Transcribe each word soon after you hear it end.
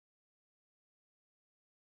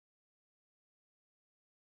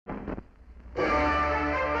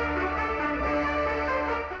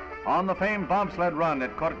On the famed bobsled run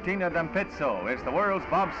at Cortina D'Ampezzo, it's the World's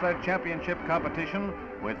Bobsled Championship competition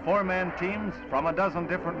with four-man teams from a dozen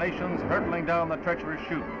different nations hurtling down the treacherous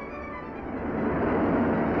chute.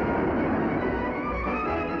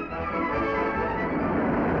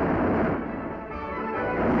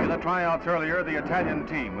 In the tryouts earlier, the Italian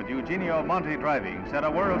team, with Eugenio Monti driving, set a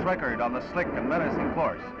world's record on the slick and menacing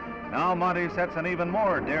course. Now Monti sets an even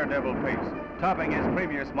more daredevil pace, topping his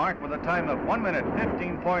previous mark with a time of 1 minute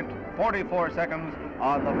 15.44 seconds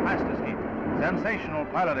on the fastest heat. Sensational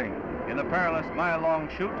piloting in the perilous mile-long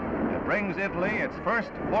chute that brings Italy its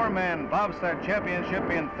first four-man bobsled championship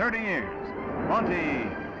in 30 years. Monti,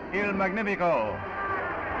 il Magnifico.